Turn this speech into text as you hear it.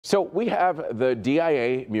So we have the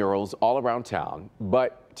DIA murals all around town,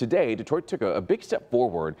 but today Detroit took a big step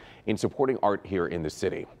forward in supporting art here in the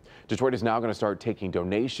city. Detroit is now going to start taking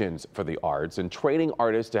donations for the arts and training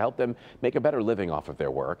artists to help them make a better living off of their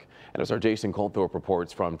work. And as our Jason Colthorpe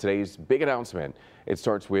reports from today's big announcement, it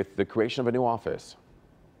starts with the creation of a new office.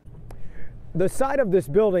 The side of this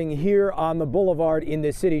building here on the boulevard in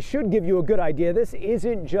the city should give you a good idea. This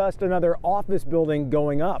isn't just another office building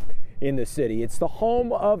going up in the city. It's the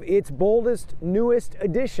home of its boldest, newest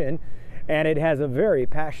addition, and it has a very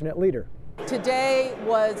passionate leader. Today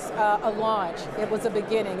was a launch. It was a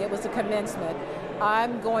beginning. It was a commencement.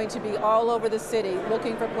 I'm going to be all over the city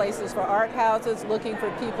looking for places for art houses, looking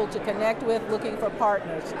for people to connect with, looking for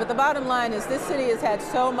partners. But the bottom line is this city has had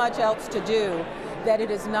so much else to do that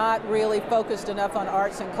it is not really focused enough on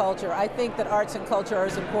arts and culture. I think that arts and culture are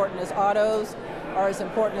as important as autos, are as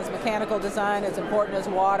important as mechanical design, as important as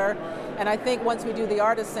water. And I think once we do the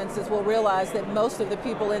artist census, we'll realize that most of the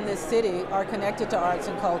people in this city are connected to arts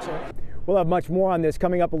and culture. We'll have much more on this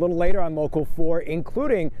coming up a little later on Local 4,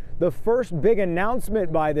 including the first big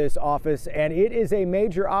announcement by this office, and it is a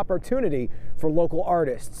major opportunity for local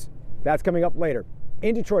artists. That's coming up later.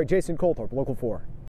 In Detroit, Jason Colthorpe, Local 4.